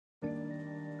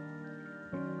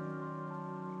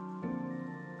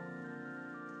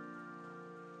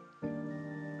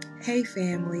Hey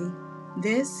family,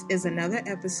 this is another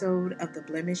episode of the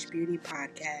Blemish Beauty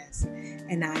Podcast,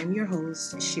 and I am your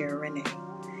host, Shara Renee.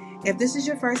 If this is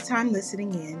your first time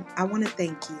listening in, I want to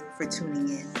thank you for tuning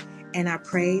in, and I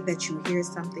pray that you hear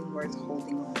something worth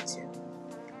holding on to.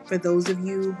 For those of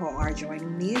you who are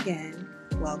joining me again,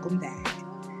 welcome back.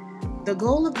 The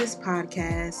goal of this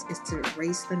podcast is to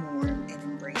erase the norm and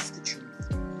embrace the truth.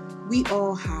 We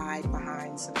all hide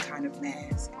behind some kind of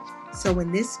mask. So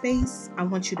in this space, I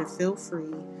want you to feel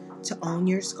free to own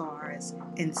your scars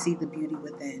and see the beauty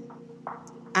within.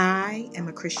 I am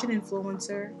a Christian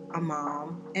influencer, a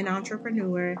mom, an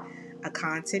entrepreneur, a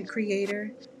content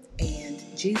creator, and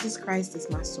Jesus Christ is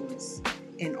my source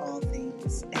in all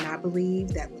things. And I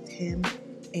believe that with Him,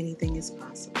 anything is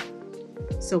possible.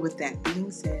 So with that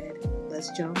being said, let's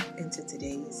jump into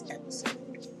today's episode.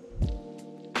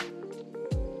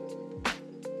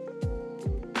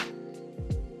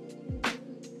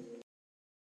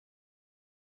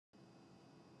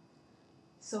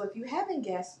 So if you haven't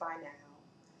guessed by now,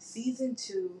 season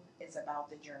 2 is about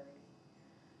the journey,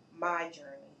 my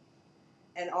journey,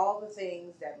 and all the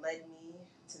things that led me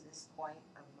to this point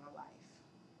of my life.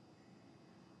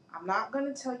 I'm not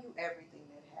going to tell you everything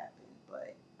that happened,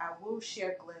 but I will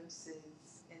share glimpses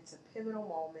into pivotal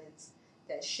moments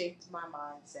that shaped my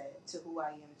mindset to who I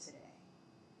am today.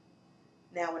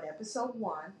 Now in episode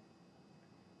 1,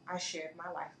 I shared my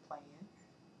life plan,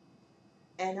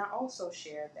 and I also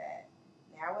shared that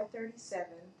now at 37,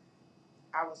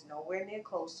 I was nowhere near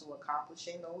close to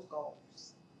accomplishing those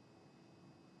goals.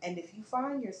 And if you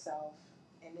find yourself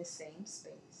in the same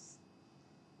space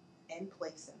and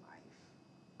place in life,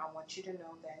 I want you to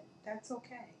know that that's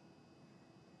okay.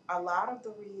 A lot of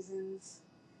the reasons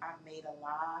I've made a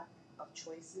lot of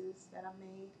choices that I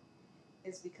made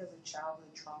is because of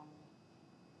childhood trauma.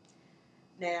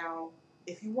 Now,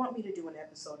 if you want me to do an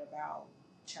episode about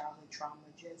childhood trauma,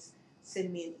 just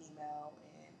send me an email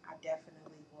and I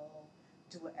definitely will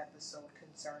do an episode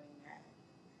concerning that.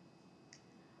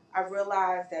 I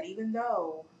realized that even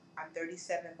though I'm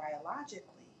 37 biologically,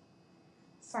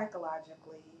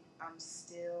 psychologically, I'm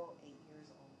still 8 years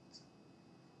old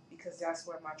because that's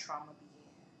where my trauma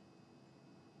began.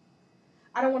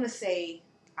 I don't want to say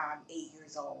I'm 8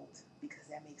 years old because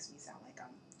that makes me sound like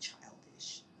I'm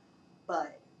childish,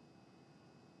 but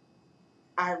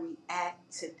I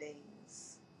react to things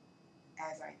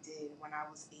as I did when I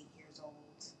was 8 years old.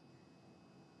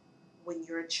 When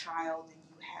you're a child and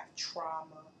you have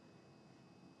trauma,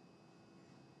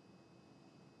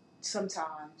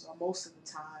 sometimes, or most of the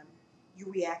time,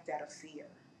 you react out of fear.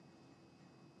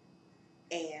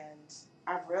 And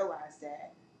I've realized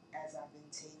that as I've been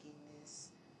taking this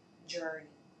journey.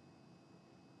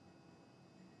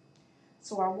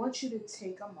 So I want you to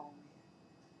take a moment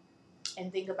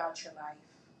and think about your life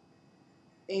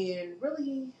and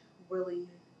really, really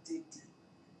dig deep.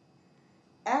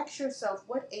 Ask yourself,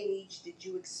 what age did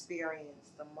you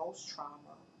experience the most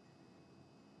trauma?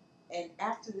 And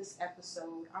after this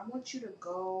episode, I want you to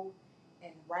go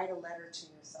and write a letter to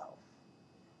yourself.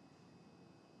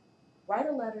 Write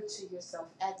a letter to yourself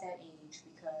at that age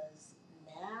because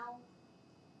now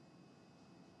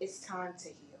it's time to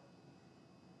heal.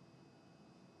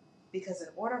 Because in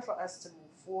order for us to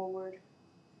move forward,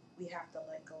 we have to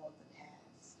let go of the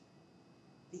past.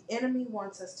 The enemy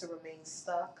wants us to remain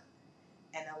stuck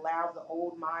and allow the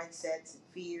old mindsets and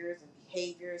fears and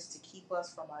behaviors to keep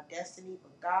us from our destiny,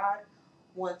 but God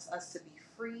wants us to be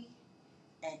free,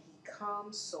 and He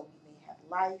comes so we may have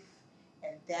life,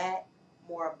 and that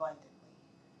more abundantly.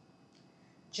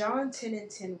 John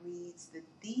 10:10 reads, "The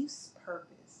thief's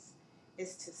purpose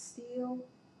is to steal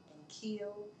and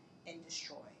kill and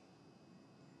destroy.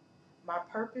 My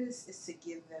purpose is to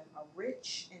give them a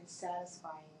rich and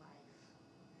satisfying life."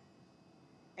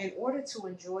 In order to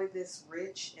enjoy this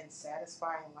rich and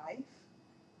satisfying life,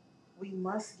 we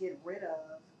must get rid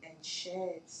of and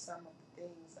shed some of the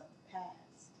things of the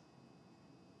past.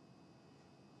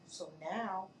 So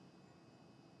now,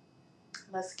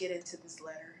 let's get into this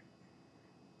letter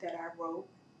that I wrote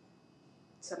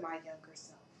to my younger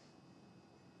self.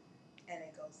 And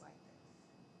it goes like this.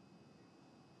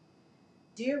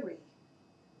 Dear Ree,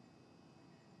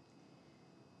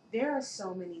 there are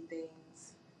so many things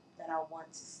that I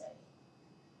want to say.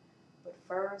 But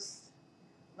first,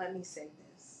 let me say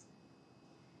this.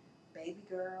 Baby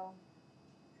girl,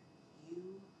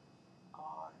 you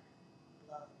are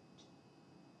loved.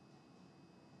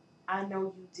 I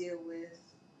know you deal with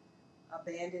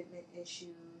abandonment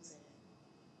issues and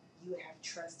you have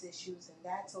trust issues, and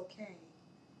that's okay.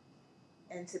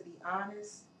 And to be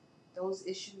honest, those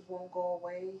issues won't go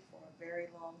away for a very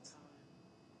long time.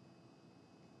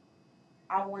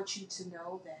 I want you to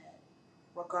know that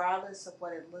regardless of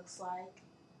what it looks like,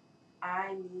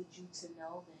 I need you to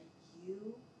know that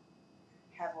you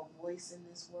have a voice in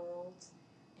this world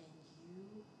and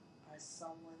you are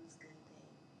someone's good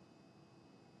thing.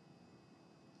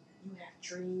 You have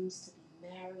dreams to be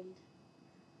married,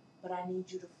 but I need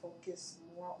you to focus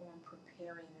more on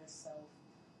preparing yourself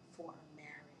for a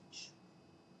marriage.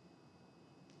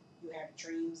 You have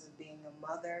dreams of being a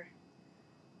mother,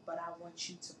 but I want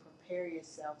you to prepare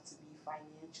yourself to be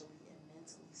financially and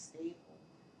mentally stable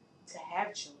to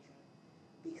have children.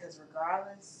 Because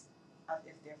regardless of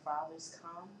if their fathers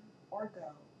come or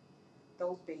go,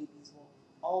 those babies will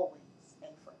always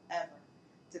and forever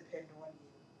depend on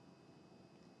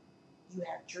you. You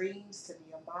have dreams to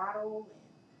be a model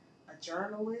and a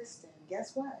journalist, and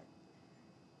guess what?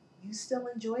 You still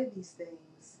enjoy these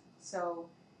things. So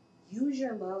use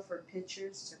your love for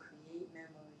pictures to create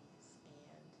memories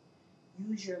and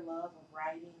use your love of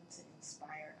writing to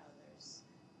inspire others.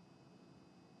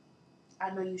 I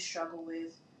know you struggle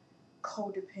with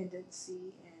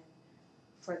codependency, and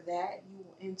for that you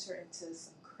will enter into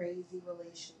some crazy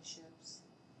relationships.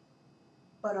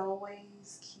 But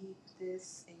always keep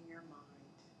this in your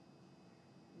mind.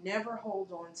 Never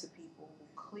hold on to people who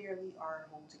clearly aren't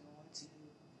holding on to you.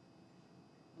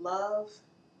 Love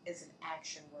is an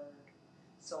action word,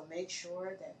 so make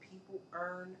sure that people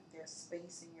earn their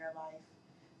space in your life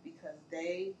because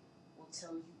they will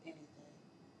tell you anything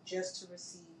just to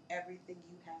receive everything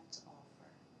you have to offer.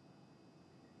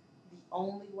 The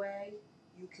only way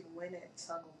you can win at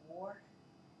tug of war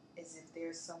is if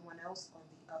there's someone else on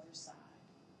the other side.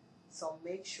 So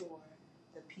make sure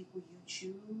the people you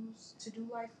choose to do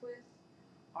life with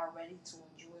are ready to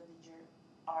endure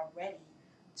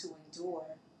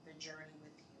the journey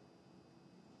with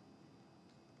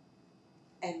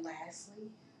you. And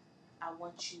lastly, I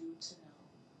want you to know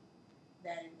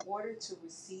that in order to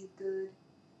receive good,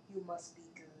 you must be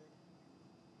good.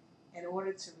 In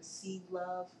order to receive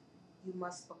love, you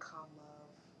must become love.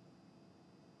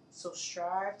 So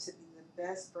strive to be the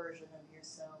best version of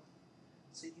yourself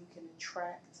so you can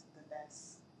attract the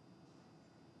best.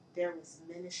 There is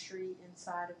ministry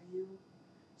inside of you,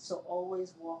 so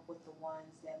always walk with the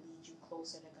ones that lead you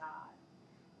closer to God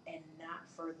and not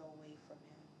further away from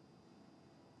Him.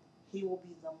 He will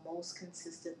be the most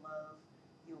consistent love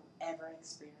you'll ever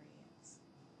experience.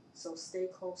 So stay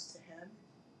close to Him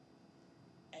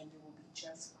and you will be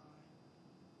just fine.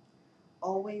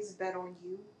 Always bet on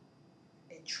you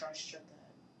and trust your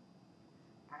gut.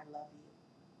 I love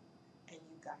you and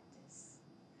you got this.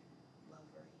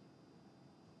 Lovery.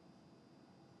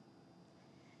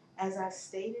 As I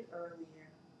stated earlier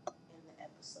in the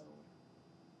episode,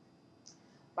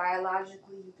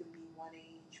 biologically you can be one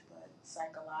age, but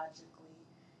psychologically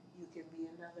you can be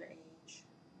another age.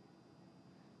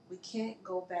 We can't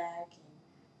go back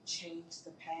and change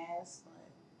the past, but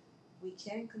we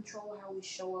can control how we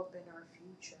show up in our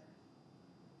future.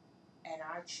 And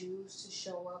I choose to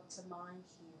show up to mine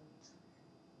healed.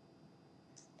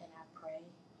 And I pray,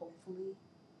 hopefully,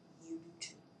 you do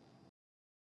too.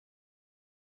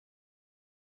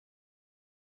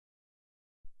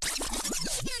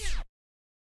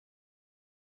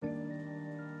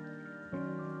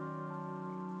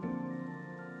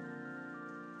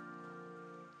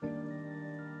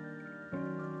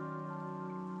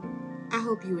 I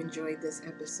hope you enjoyed this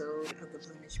episode of the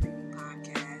Blemish Beauty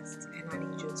Podcast, and I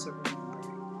need you to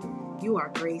remember, you are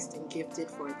graced and gifted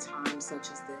for a time such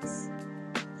as this.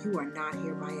 You are not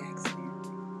here by accident.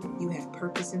 You have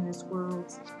purpose in this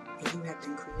world, and you have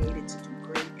been created to do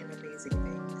great and amazing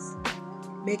things.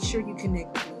 Make sure you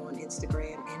connect with me on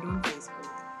Instagram and on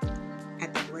Facebook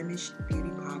at the Blemish Beauty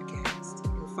Podcast,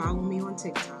 and follow me on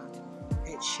TikTok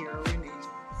at Cheryl Renee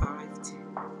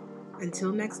 510.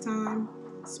 Until next time,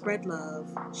 spread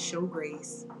love, show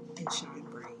grace, and shine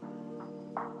bright.